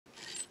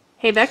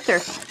Hey Vector,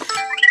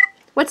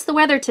 what's the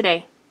weather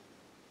today?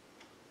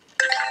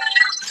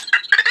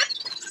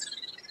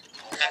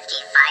 55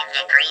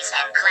 degrees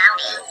and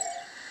cloudy.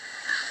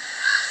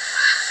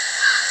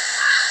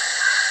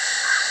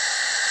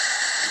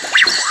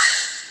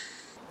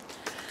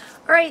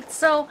 Alright,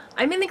 so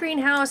I'm in the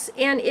greenhouse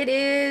and it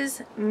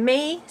is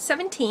May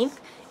 17th.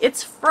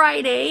 It's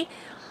Friday.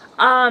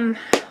 Oh,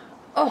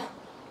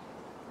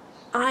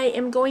 I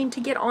am going to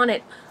get on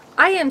it.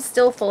 I am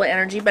still full of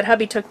energy, but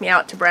hubby took me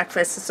out to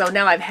breakfast, so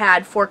now I've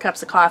had 4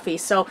 cups of coffee.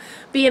 So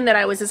being that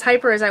I was as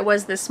hyper as I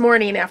was this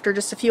morning after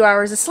just a few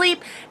hours of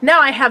sleep,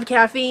 now I have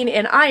caffeine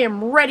and I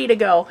am ready to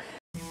go.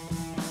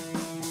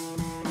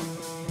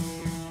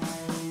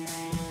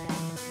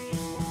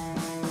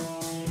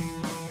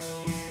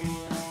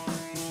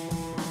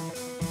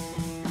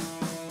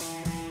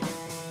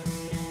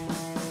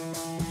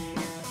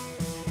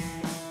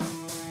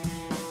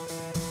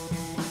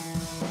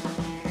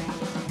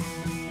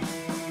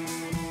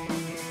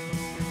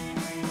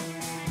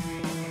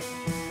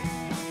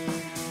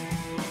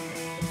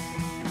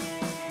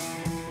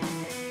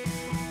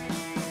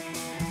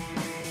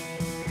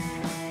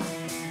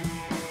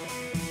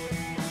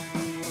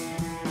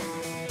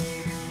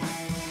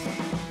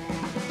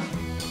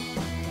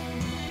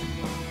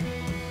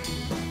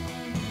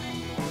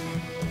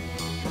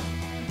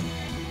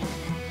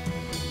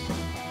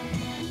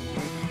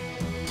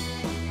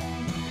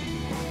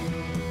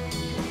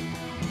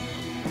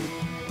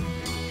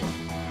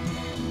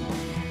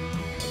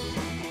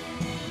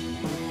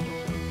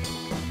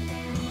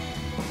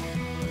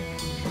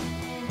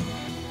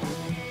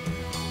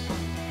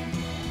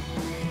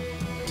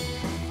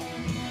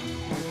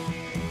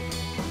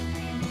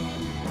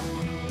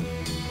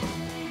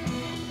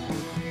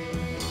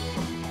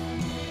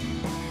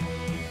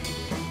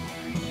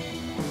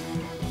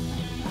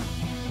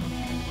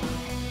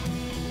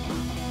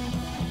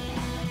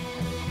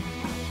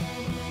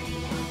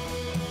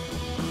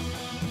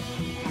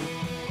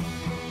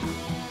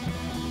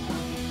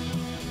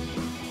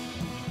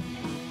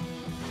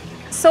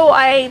 So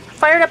I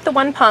fired up the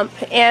one pump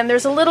and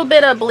there's a little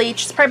bit of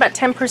bleach, it's probably about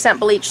 10%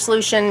 bleach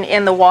solution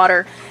in the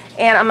water,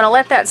 and I'm going to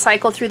let that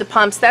cycle through the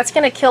pumps. That's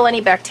going to kill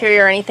any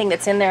bacteria or anything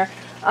that's in there.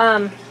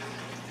 And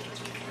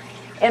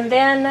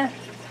then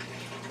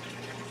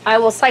I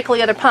will cycle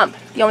the other pump.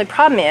 The only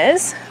problem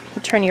is,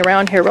 I'll turn you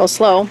around here real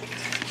slow,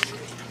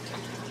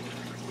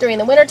 during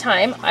the winter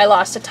time I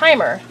lost a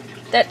timer.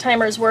 That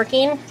timer is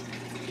working,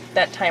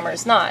 that timer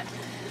is not.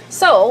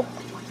 So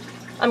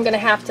I'm going to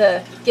have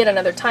to get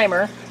another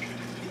timer.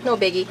 No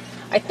biggie.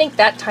 I think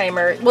that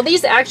timer, well,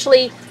 these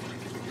actually,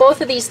 both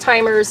of these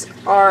timers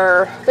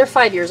they're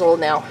 5 years old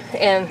now,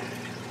 and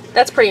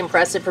that's pretty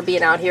impressive for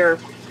being out here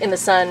in the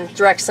sun,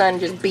 direct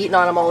sun, just beating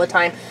on them all the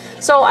time.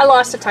 So I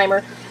lost a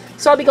timer.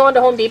 So I'll be going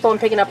to Home Depot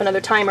and picking up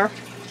another timer.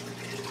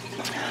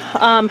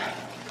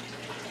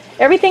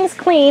 Everything's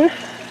clean.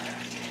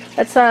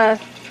 That's the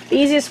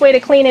easiest way to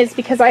clean is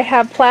because I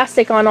have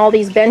plastic on all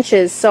these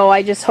benches, so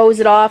I just hose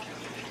it off.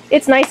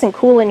 It's nice and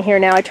cool in here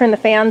now. I turn the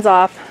fans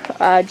off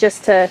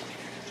just so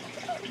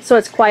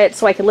it's quiet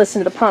so I can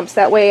listen to the pumps.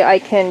 That way I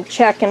can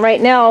check, and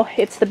right now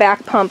it's the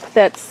back pump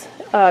that's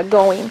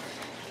going,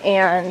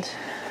 and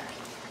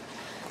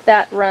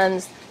that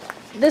runs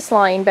this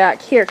line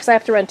back here because I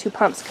have to run 2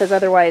 pumps because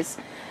otherwise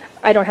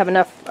I don't have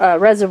enough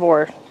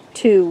reservoir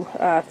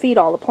to feed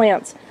all the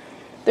plants.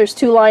 There's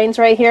 2 lines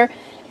right here.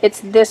 It's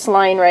this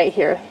line right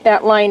here.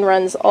 That line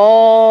runs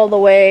all the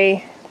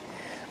way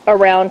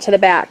around to the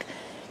back.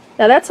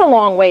 Now that's a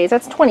long ways,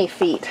 that's 20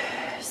 feet.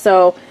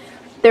 So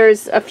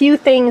there's a few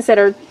things that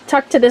are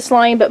tucked to this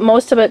line, but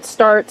most of it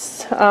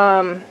starts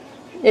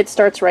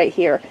right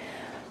here.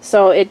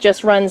 So it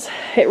just runs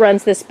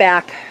this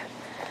back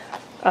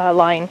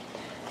line.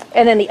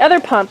 And then the other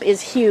pump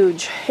is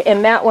huge,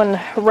 and that one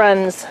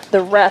runs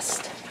the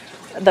rest.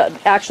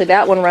 Actually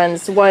that one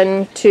runs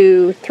 1,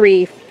 2,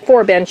 3,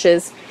 4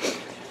 benches,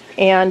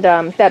 and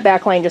that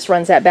back line just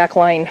runs that back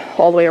line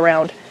all the way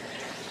around.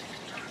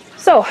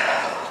 So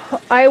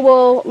I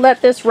will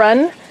let this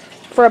run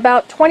for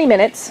about 20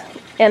 minutes,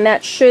 and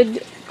that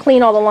should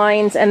clean all the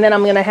lines, and then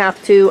I'm going to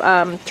have to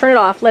turn it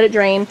off, let it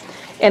drain,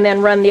 and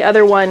then run the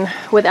other one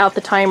without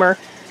the timer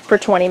for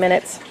 20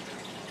 minutes.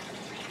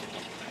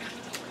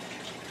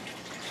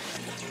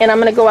 And I'm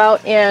going to go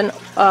out and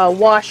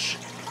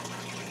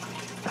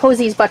hose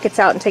these buckets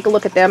out and take a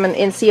look at them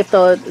and see if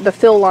the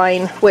fill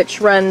line,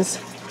 which runs,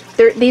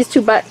 these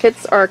 2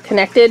 buckets are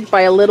connected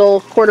by a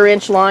little 1/4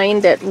 inch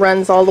line that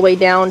runs all the way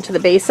down to the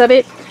base of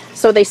it.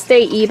 So they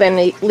stay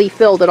evenly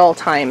filled at all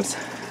times.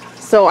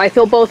 So I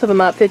fill both of them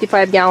up,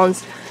 55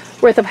 gallons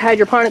worth of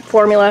hydroponic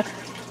formula,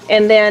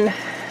 and then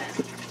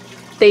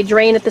they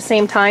drain at the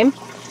same time.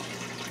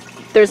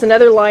 There's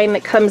another line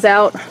that comes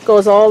out,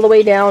 goes all the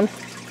way down,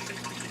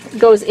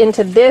 goes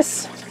into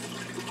this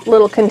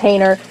little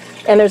container,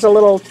 and there's a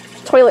little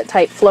toilet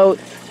type float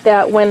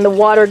that when the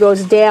water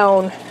goes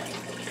down,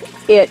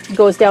 it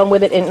goes down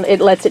with it and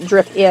it lets it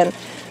drip in.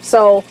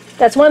 So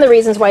that's one of the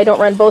reasons why I don't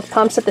run both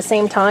pumps at the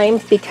same time,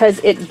 because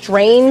it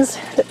drains,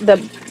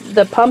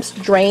 the pumps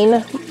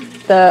drain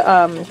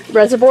the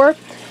reservoir,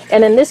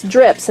 and then this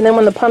drips, and then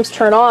when the pumps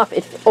turn off,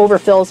 it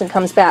overfills and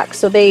comes back.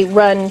 So they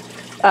run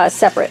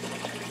separate.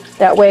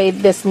 That way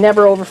this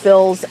never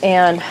overfills,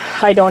 and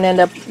I don't end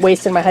up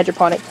wasting my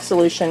hydroponic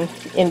solution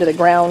into the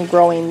ground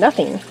growing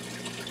nothing.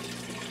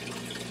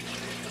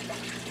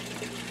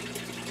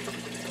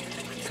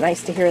 It's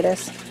nice to hear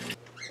this.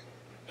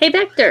 Hey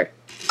Vector,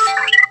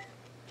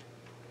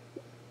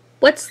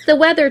 what's the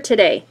weather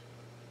today?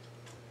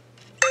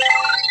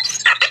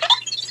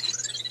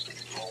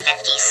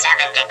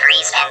 57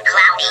 degrees and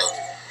cloudy.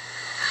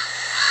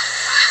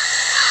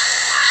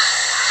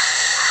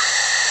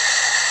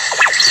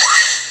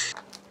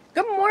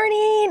 Good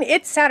morning!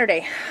 It's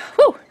Saturday.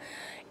 Whew!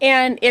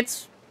 And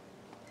it's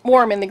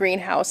warm in the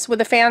greenhouse. With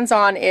the fans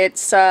on,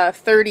 it's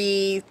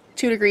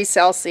 32 degrees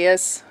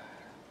Celsius.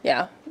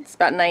 Yeah, it's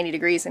about 90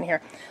 degrees in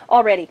here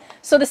already.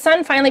 So the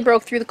sun finally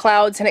broke through the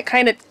clouds, and it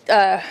kind of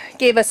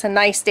gave us a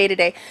nice day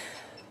today.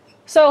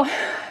 So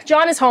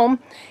John is home.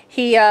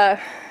 He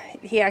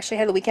actually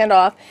had the weekend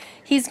off.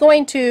 He's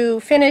going to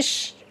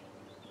finish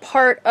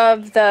part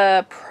of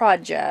the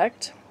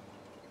project.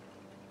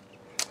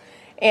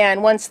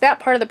 And once that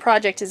part of the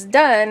project is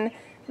done,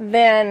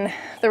 then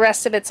the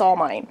rest of it's all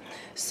mine.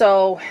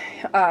 So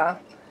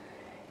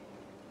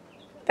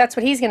that's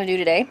what he's going to do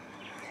today.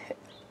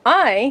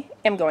 I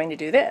am going to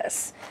do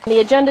this.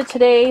 The agenda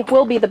today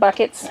will be the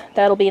buckets.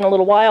 That'll be in a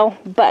little while.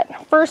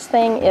 But first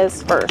thing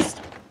is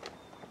first.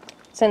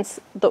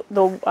 Since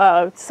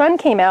the sun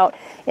came out,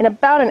 in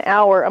about an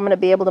hour I'm going to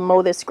be able to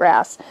mow this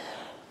grass.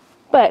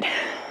 But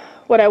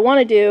what I want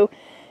to do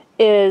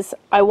is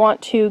I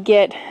want to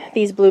get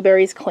these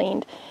blueberries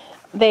cleaned.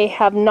 They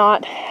have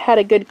not had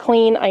a good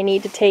clean. I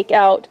need to take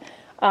out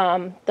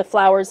the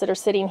flowers that are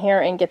sitting here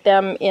and get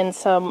them in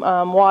some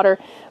water.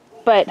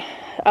 But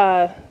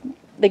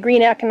the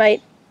green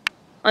aconite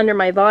under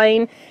my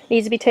vine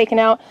needs to be taken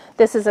out.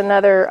 This is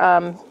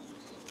another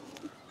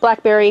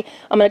blackberry.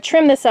 I'm going to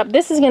trim this up.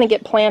 This is going to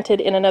get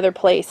planted in another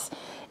place.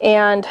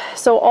 And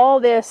so all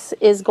this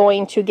is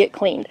going to get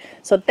cleaned.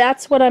 So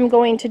that's what I'm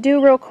going to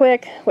do real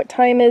quick. What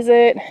time is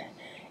it?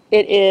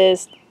 It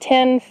is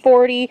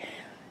 10:40.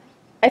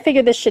 I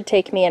figured this should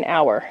take me an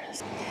hour.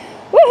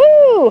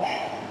 Woohoo!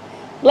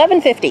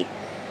 11:50.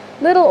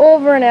 Little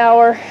over an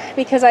hour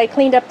because I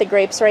cleaned up the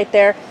grapes right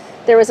there.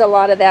 There was a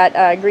lot of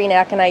that green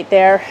aconite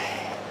there.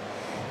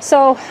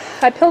 So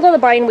I peeled all the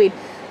bindweed.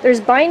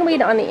 There's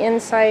bindweed on the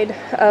inside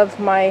of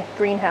my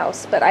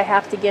greenhouse, but I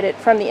have to get it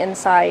from the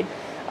inside.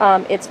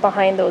 It's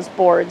behind those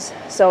boards,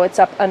 so it's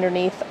up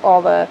underneath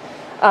all the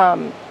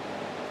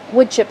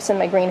wood chips in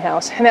my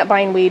greenhouse. And that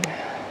bindweed,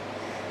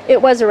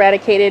 it was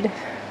eradicated,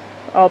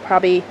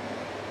 probably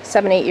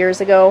 7-8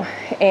 years ago,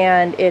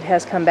 and it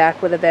has come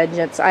back with a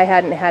vengeance. I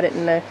hadn't had it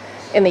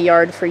in the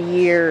yard for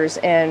years,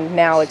 and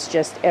now it's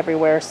just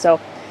everywhere.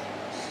 So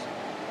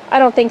I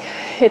don't think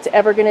it's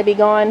ever going to be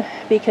gone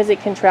because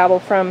it can travel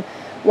from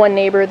one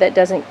neighbor that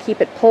doesn't keep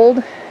it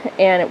pulled,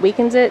 and it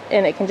weakens it,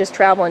 and it can just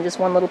travel in just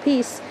one little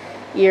piece.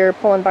 You're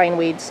pulling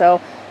bindweed.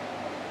 So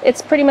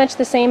it's pretty much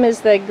the same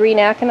as the green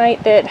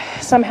aconite that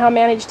somehow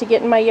managed to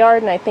get in my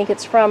yard, and I think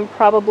it's from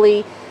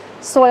probably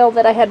soil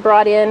that I had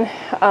brought in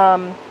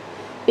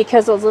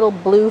because those little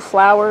blue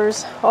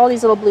flowers, all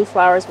these little blue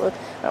flowers, I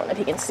don't know if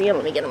you can see them,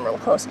 let me get them real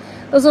close.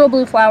 Those little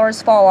blue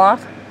flowers fall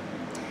off,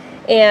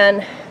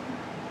 and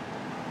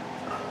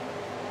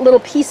little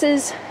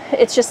pieces,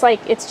 it's just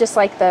like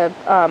the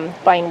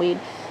bindweed.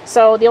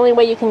 So the only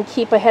way you can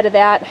keep ahead of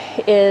that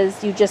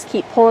is you just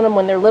keep pulling them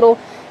when they're little,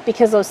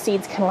 because those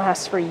seeds can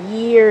last for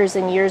years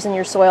and years in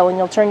your soil, and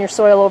you'll turn your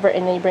soil over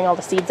and then you bring all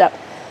the seeds up.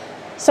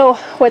 So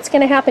what's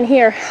going to happen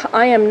here,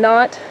 I am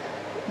not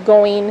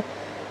going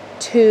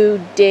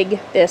to dig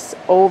this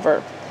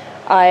over.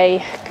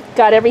 I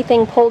got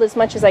everything pulled as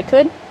much as I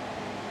could,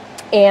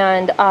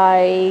 and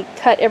I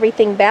cut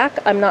everything back.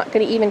 I'm not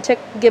going to even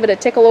give it a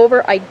tickle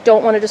over. I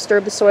don't want to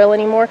disturb the soil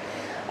anymore.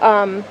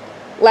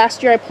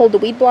 Last year I pulled the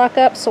weed block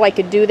up so I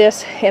could do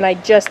this, and I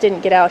just didn't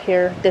get out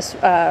here this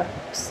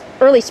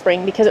early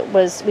spring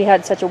because we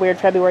had such a weird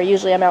February.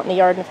 Usually I'm out in the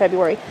yard in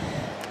February.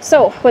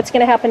 So what's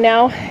going to happen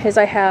now is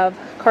I have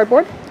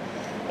cardboard,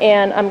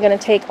 and I'm going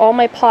to take all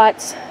my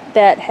pots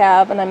that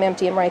have, and I'm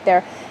emptying them right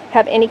there,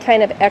 have any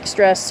kind of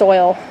extra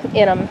soil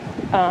in them.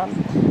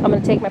 I'm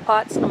going to take my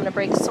pots, I'm going to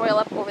break soil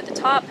up over the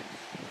top.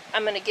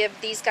 I'm going to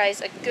give these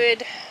guys a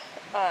good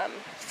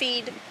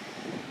feed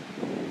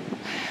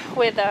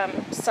with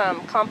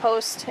some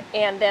compost,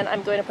 and then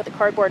I'm going to put the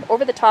cardboard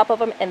over the top of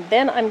them, and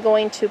then I'm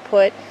going to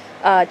put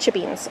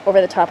chippings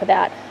over the top of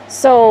that.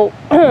 So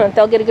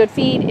they'll get a good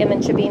feed, and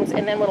then chippings,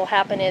 and then what'll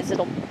happen is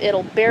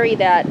it'll bury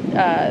that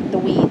the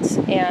weeds,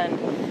 and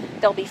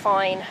they'll be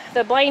fine.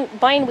 The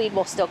bindweed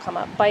will still come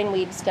up.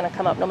 Bindweed's going to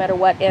come up no matter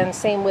what, and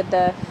same with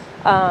the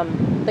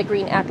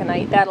green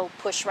aconite. That'll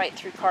push right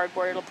through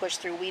cardboard. It'll push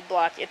through weed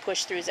block. It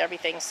pushes through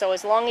everything. So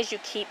as long as you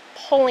keep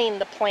pulling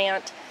the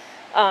plant,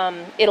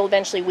 it'll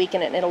eventually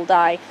weaken it and it'll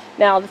die.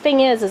 Now the thing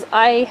is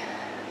I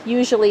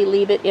usually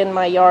leave it in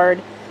my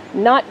yard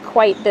not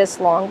quite this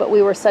long, but we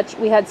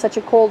had such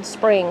a cold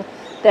spring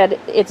that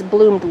it's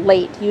bloomed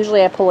late.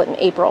 Usually I pull it in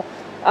April.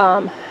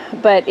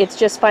 But it's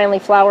just finally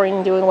flowering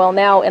and doing well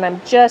now, and I'm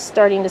just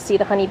starting to see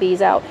the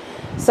honeybees out.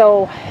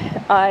 So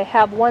I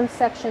have one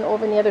section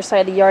over on the other side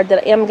of the yard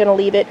that I am going to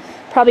leave it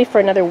probably for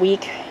another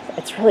week.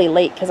 It's really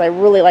late because I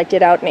really liked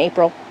it out in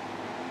April.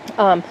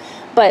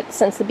 But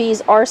since the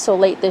bees are so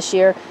late this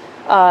year,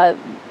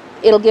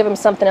 it'll give them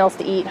something else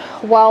to eat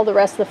while the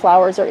rest of the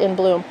flowers are in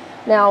bloom.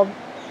 Now,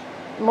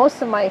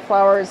 most of my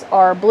flowers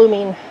are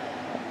blooming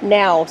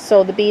now,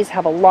 so the bees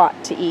have a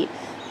lot to eat,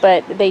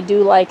 but they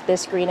do like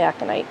this green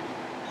aconite.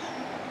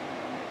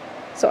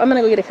 So I'm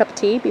going to go get a cup of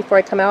tea before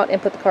I come out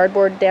and put the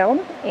cardboard down,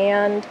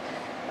 and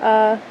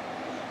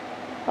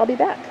I'll be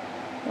back,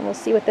 and we'll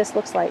see what this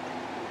looks like.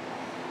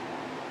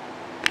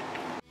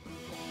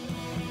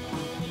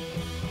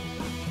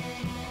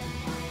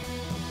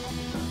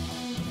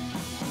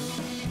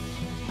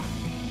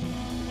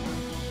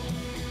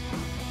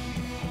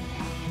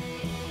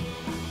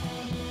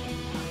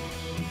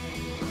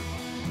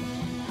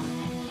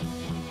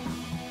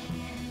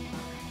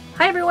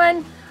 Hi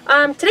everyone,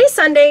 today's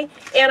Sunday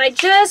and I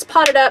just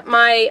potted up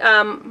my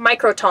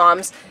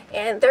microtoms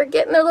and they're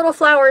getting their little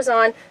flowers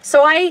on.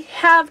 So I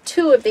have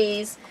 2 of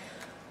these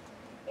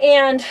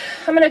and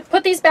I'm going to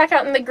put these back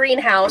out in the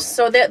greenhouse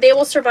so that they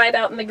will survive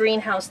out in the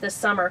greenhouse this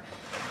summer.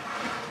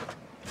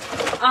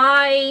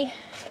 I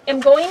am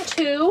going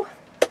to,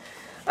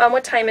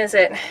 what time is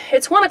it?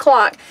 It's 1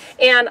 o'clock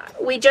and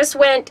we just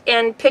went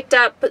and picked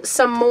up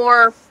some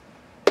more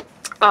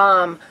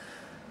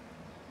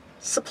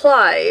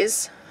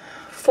supplies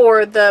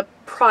for the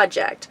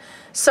project.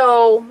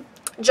 So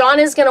John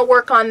is going to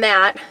work on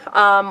that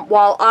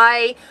while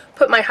I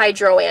put my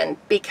hydro in,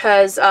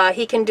 because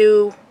he can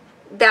do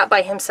that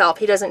by himself.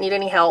 He doesn't need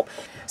any help.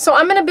 So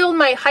I'm going to build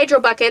my hydro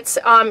buckets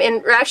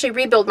and actually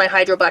rebuild my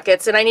hydro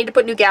buckets, and I need to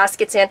put new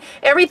gaskets in.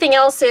 Everything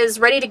else is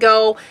ready to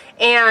go,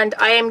 and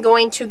I am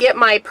going to get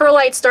my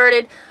perlite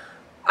started.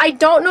 I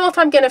don't know if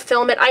I'm going to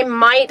film it. I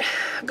might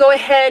go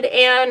ahead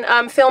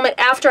and film it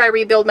after I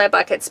rebuild my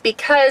buckets,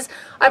 because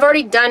I've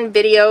already done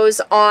videos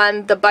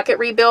on the bucket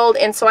rebuild,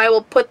 and so I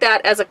will put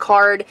that as a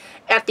card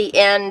at the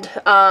end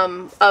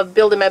of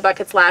building my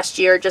buckets last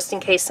year, just in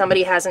case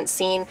somebody hasn't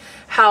seen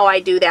how I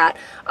do that.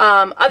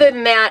 Other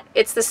than that,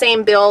 it's the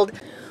same build.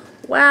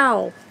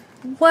 Wow,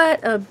 what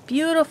a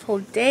beautiful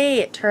day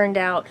it turned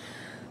out.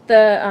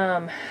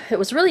 It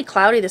was really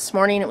cloudy this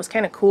morning. It was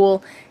kind of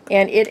cool,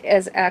 and it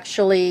is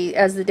actually,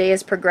 as the day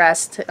has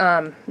progressed,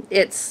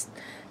 it's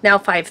now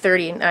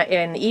 5:30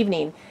 in the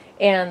evening,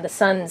 and the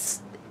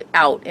sun's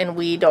out, and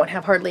we don't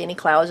have hardly any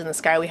clouds in the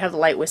sky. We have the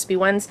light wispy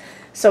ones,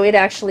 so it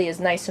actually is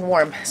nice and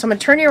warm. So I'm going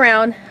to turn you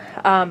around.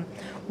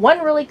 One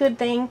really good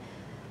thing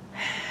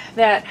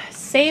that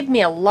saved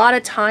me a lot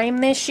of time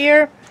this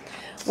year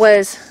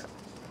was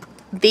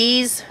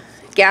these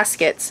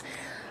gaskets.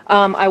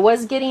 I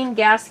was getting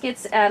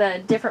gaskets at a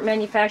different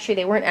manufacturer.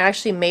 They weren't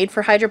actually made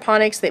for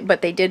hydroponics,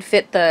 but they did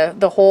fit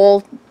the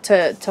hole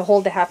to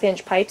hold the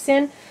 1/2-inch pipes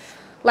in.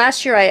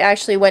 Last year I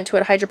actually went to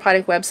a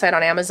hydroponic website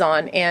on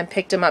Amazon and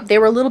picked them up. They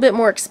were a little bit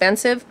more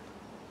expensive,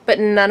 but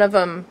none of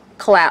them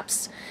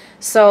collapsed.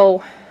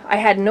 So I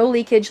had no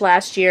leakage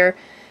last year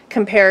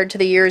compared to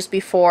the years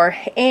before,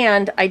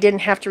 and I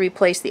didn't have to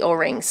replace the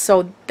O-rings,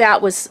 so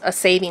that was a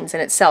savings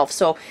in itself.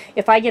 So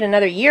if I get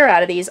another year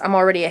out of these, I'm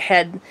already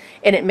ahead,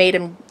 and it made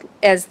them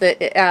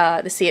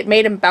it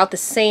made them about the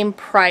same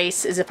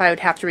price as if I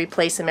would have to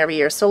replace them every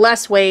year. So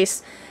less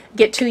waste,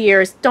 get 2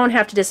 years, don't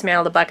have to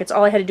dismantle the buckets.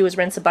 All I had to do was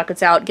rinse the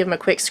buckets out, give them a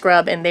quick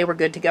scrub, and they were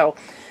good to go.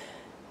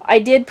 I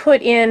did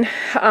put in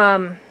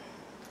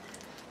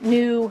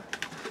new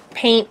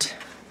paint,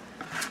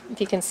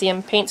 if you can see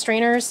them, paint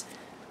strainers,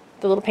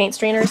 the little paint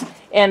strainers,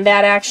 and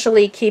that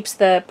actually keeps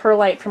the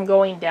perlite from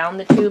going down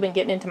the tube and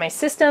getting into my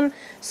system.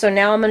 So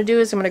now what I'm going to do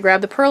is I'm going to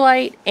grab the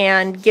perlite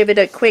and give it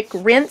a quick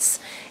rinse,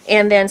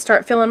 and then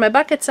start filling my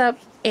buckets up,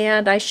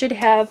 and I should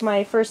have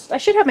my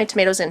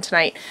tomatoes in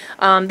tonight.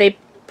 They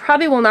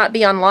probably will not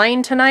be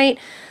online tonight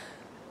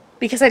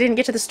because I didn't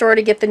get to the store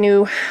to get the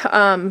new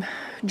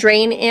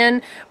drain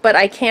in, but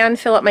I can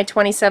fill up my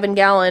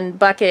 27-gallon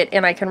bucket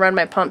and I can run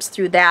my pumps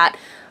through that.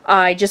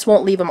 I just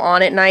won't leave them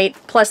on at night.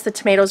 Plus the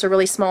tomatoes are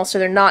really small, so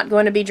they're not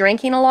going to be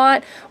drinking a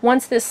lot.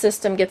 Once this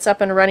system gets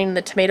up and running and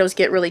the tomatoes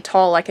get really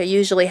tall like I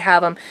usually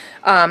have them,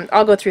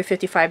 I'll go through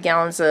 55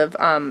 gallons of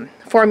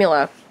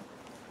formula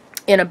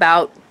in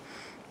probably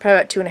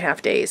about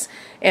 2.5 days,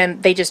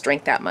 and they just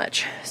drink that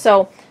much.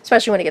 So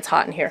especially when it gets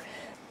hot in here.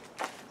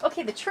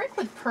 Okay, the trick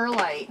with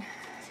perlite,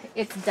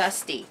 it's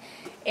dusty,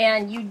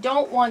 and you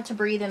don't want to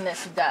breathe in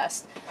this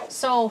dust.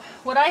 So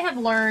what I have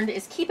learned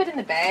is keep it in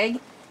the bag,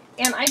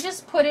 and I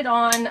just put it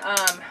on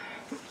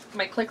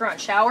my clicker-on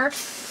shower,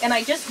 and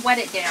I just wet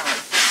it down.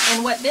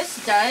 And what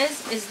this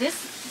does is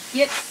this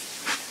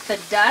gets the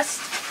dust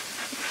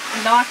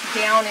knocked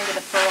down into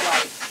the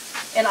perlite.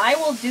 And I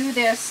will do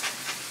this,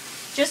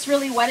 just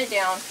really wet it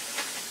down,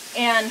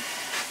 and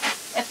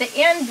at the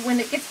end, when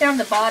it gets down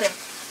to the bottom,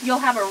 you'll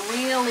have a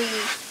really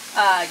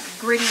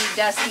gritty,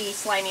 dusty,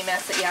 slimy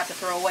mess that you have to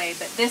throw away.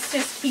 But this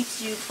just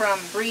keeps you from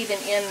breathing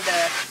in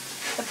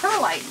the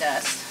perlite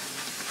dust.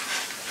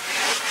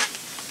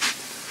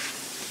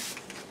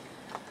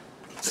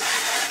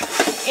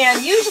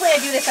 And usually I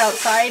do this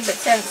outside, but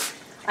since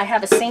I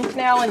have a sink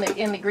now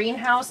in the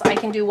greenhouse, I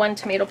can do one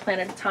tomato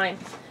plant at a time.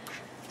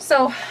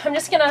 So I'm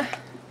just gonna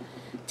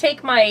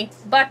take my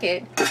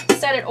bucket,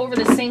 set it over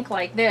the sink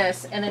like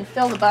this, and then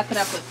fill the bucket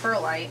up with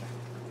perlite.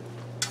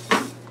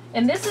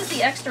 And this is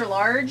the extra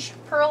large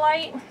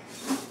perlite,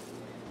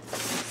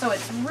 so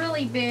it's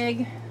really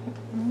big,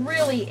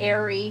 really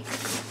airy.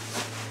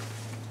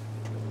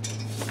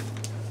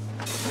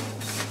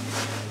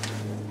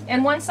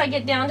 And once I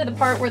get down to the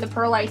part where the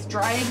perlite's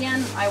dry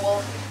again, I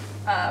will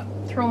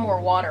throw more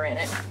water in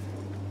it.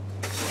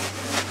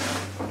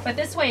 But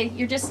this way,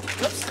 you're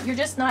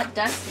just not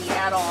dusty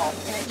at all,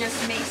 and it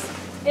just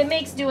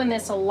makes doing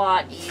this a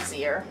lot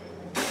easier.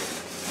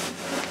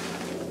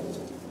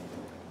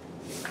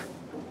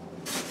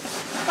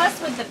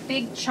 Plus, with the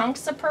big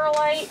chunks of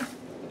perlite,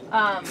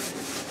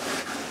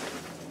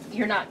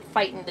 you're not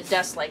fighting the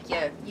dust like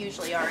you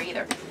usually are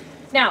either.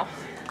 Now,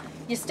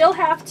 you still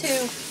have to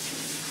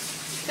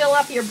fill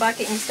up your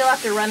bucket, and you still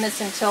have to run this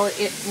until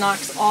it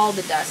knocks all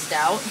the dust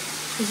out,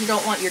 because you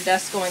don't want your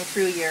dust going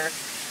through your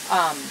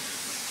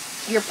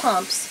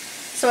pumps.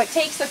 So it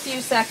takes a few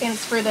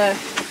seconds for the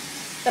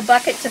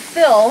bucket to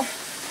fill.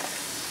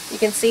 You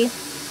can see.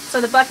 So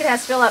the bucket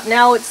has to fill up.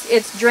 Now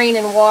it's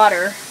draining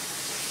water,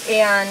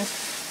 and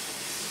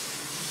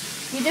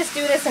you just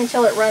do this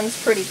until it runs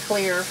pretty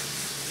clear.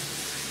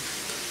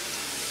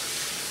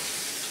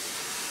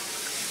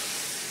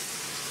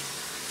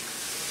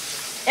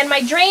 And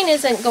my drain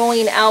isn't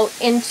going out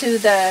into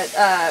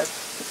the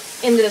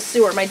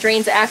sewer. My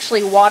drain's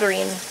actually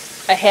watering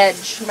a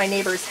hedge, my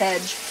neighbor's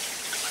hedge.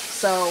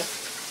 So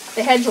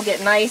the hedge will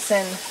get nice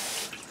and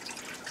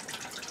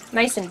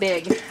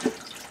big.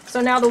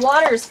 So now the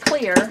water is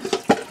clear,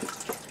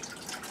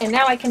 and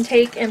now I can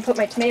take and put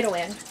my tomato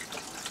in.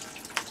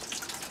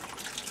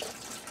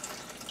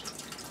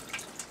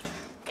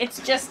 It's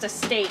just a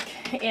steak,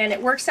 and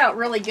it works out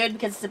really good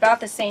because it's about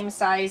the same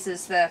size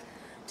as the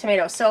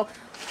tomato. So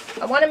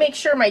I want to make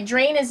sure my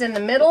drain is in the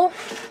middle,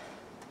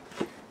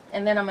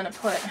 and then I'm going to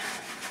put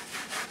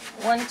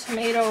one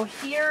tomato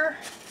here.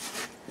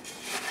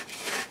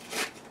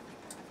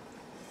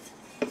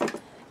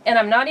 And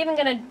I'm not even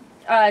going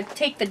to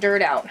take the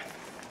dirt out,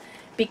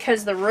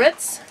 because the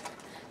roots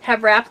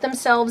have wrapped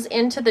themselves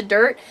into the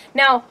dirt.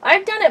 Now,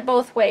 I've done it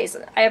both ways.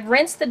 I have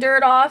rinsed the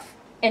dirt off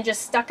and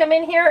just stuck them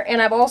in here,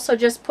 and I've also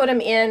just put them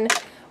in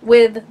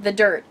with the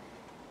dirt.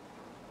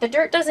 The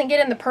dirt doesn't get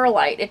in the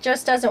perlite. It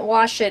just doesn't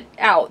wash it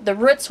out. The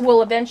roots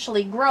will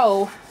eventually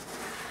grow,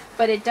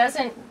 but it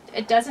doesn't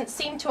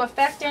seem to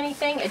affect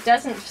anything. It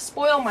doesn't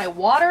spoil my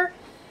water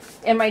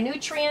and my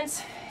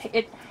nutrients.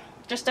 It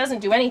just doesn't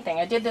do anything.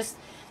 I did this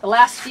the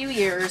last few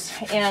years,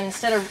 and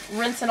instead of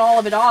rinsing all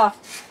of it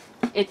off,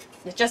 it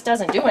just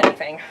doesn't do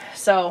anything.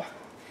 So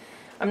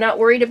I'm not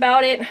worried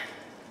about it,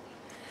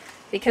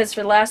 because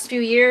for the last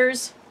few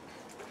years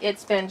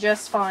it's been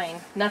just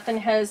fine. Nothing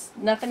has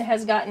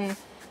gotten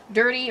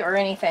dirty or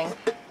anything.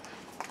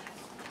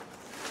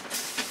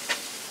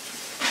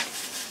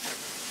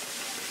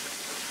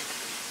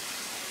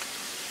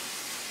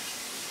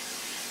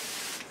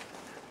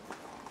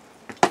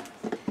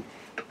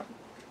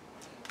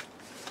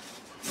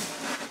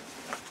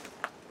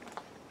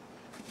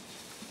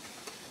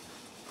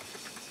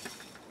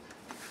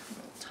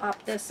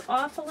 Top this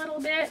off a little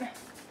bit.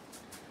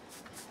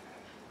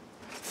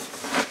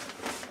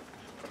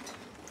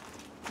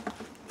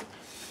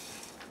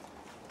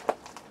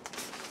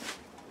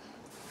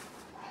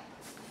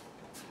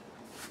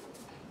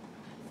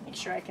 Make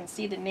sure I can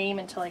see the name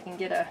until I can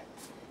get a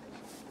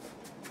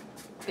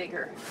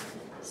bigger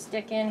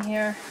stick in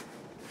here.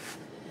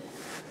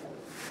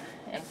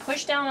 And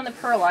push down on the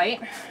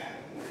perlite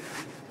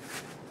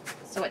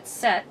so it's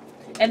set.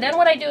 And then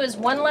what I do is,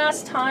 one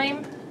last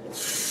time,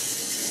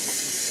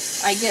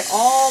 I get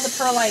all the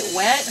perlite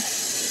wet.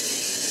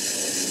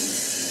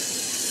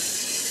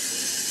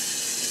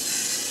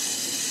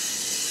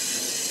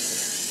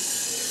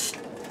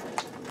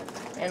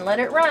 And let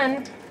it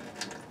run.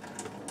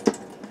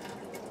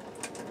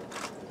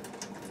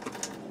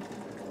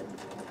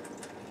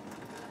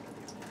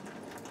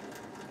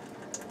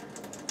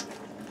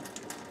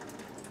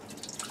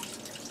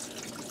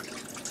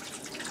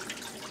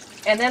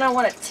 And then I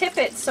want to tip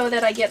it so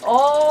that I get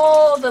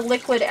all the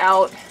liquid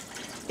out,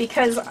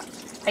 because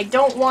I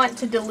don't want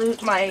to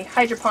dilute my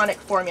hydroponic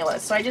formula.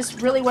 So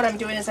what I'm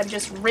doing is I'm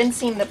just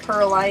rinsing the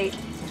perlite.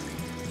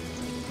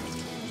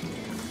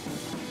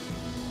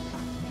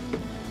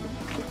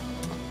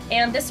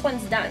 And this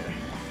one's done.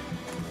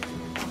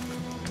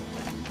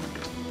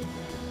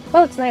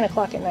 Well, it's 9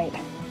 o'clock at night,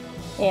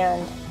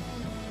 and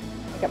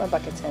I got my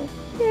buckets in.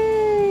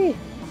 Yay!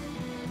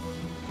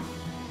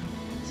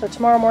 So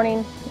tomorrow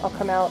morning I'll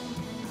come out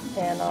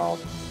and I'll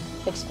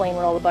explain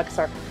where all the buckets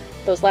are.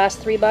 Those last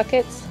 3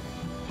 buckets,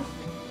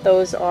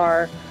 those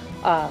are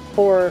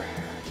for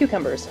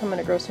cucumbers. I'm going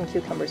to grow some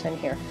cucumbers in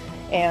here.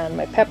 And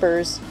my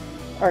peppers,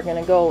 are going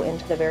to go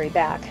into the very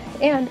back.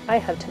 And I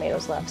have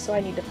tomatoes left, so I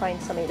need to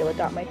find somebody to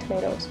adopt my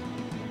tomatoes.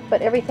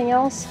 But everything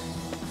else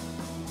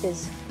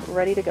is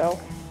ready to go.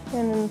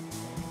 And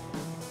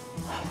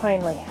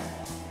finally,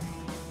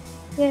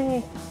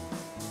 yay.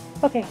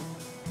 Okay,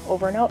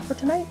 over and out for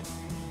tonight.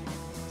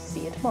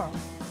 See you tomorrow.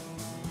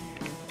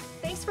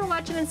 Thanks for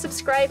watching and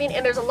subscribing,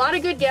 and there's a lot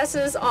of good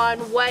guesses on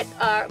what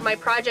my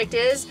project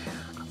is.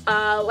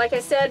 Like I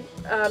said,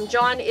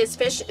 John is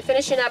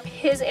finishing up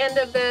his end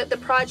of the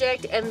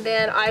project, and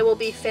then I will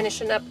be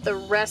finishing up the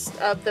rest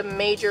of the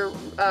major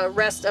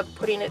rest of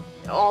putting it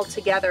all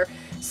together.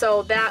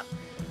 So that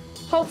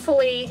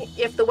hopefully,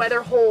 if the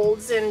weather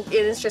holds and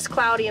it is just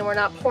cloudy and we're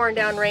not pouring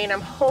down rain,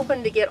 I'm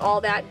hoping to get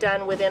all that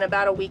done within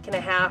about a week and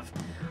a half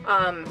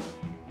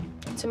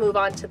to move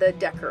on to the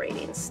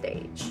decorating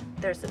stage.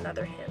 There's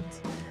another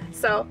hint.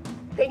 So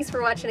thanks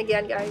for watching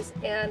again, guys,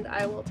 and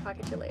I will talk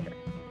to you later.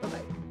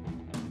 Bye-bye.